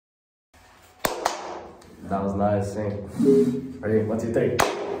That was nice. Sing. Ready? 1, 2, 3.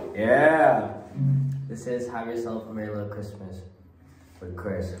 Yeah. This is Have Yourself a Merry Little Christmas with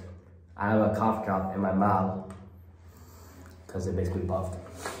Chris. I have a cough drop in my mouth because it basically buffed.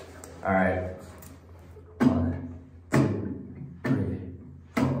 All right. 1, 2, 3,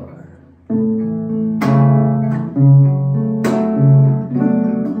 4.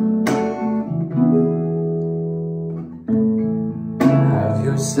 Have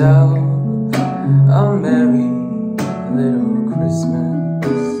yourself a merry little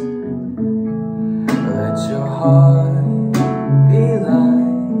Christmas. Let your heart be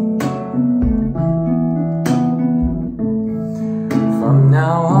light. From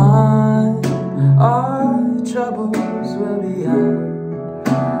now on, our troubles will be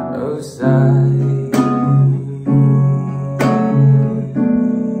out of sight.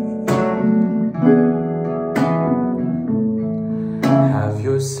 Have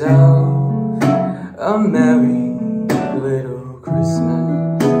yourself a merry little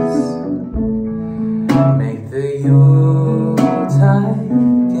Christmas. Make the Yuletide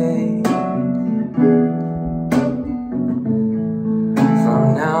gay. From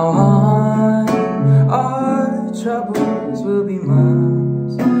now on, our troubles will be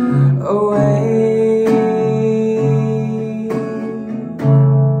miles away.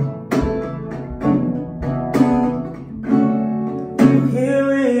 Here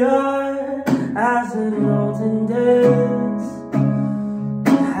we are, as in olden days,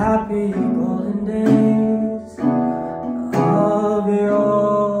 happy golden days of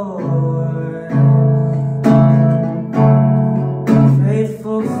yore.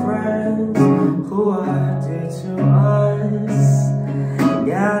 Faithful friends who are dear to us,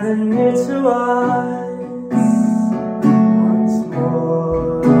 gather near to us once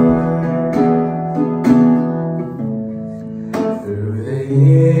more. Through the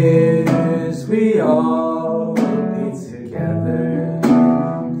years we all be together,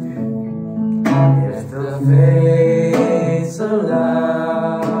 if the fates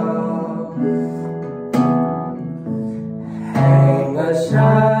allow. Hang a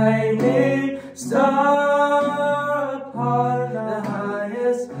shining star upon the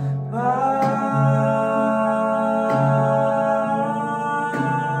highest bough,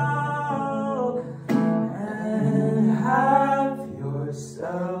 and have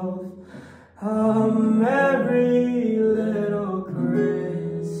yourself a merry little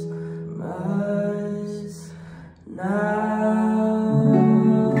Christmas now.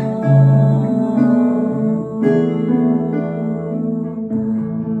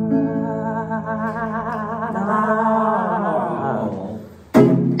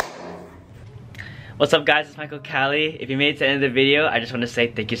 What's up guys, it's Michael Cali. If you made it to the end of the video, I just want to say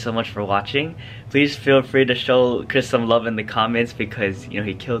thank you so much for watching. Please feel free to show Chris some love in the comments because, you know,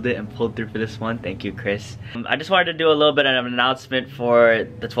 he killed it and pulled through for this one. Thank you, Chris. I just wanted to do a little bit of an announcement for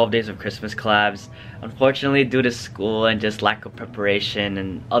the 12 Days of Christmas collabs. Unfortunately, due to school and just lack of preparation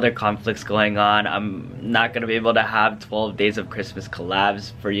and other conflicts going on, I'm not going to be able to have 12 Days of Christmas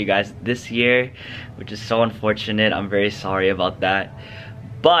collabs for you guys this year, which is so unfortunate. I'm very sorry about that.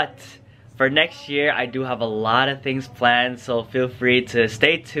 But for next year, I do have a lot of things planned, so feel free to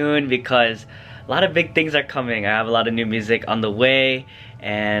stay tuned because a lot of big things are coming. I have a lot of new music on the way,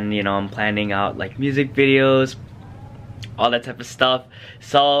 and you know, I'm planning out like music videos, all that type of stuff.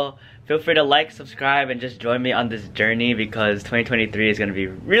 So feel free to like, subscribe, and just join me on this journey because 2023 is gonna be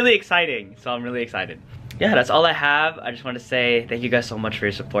really exciting. So I'm really excited. Yeah, that's all I have. I just want to say thank you guys so much for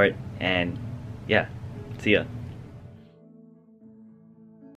your support, and yeah, see ya.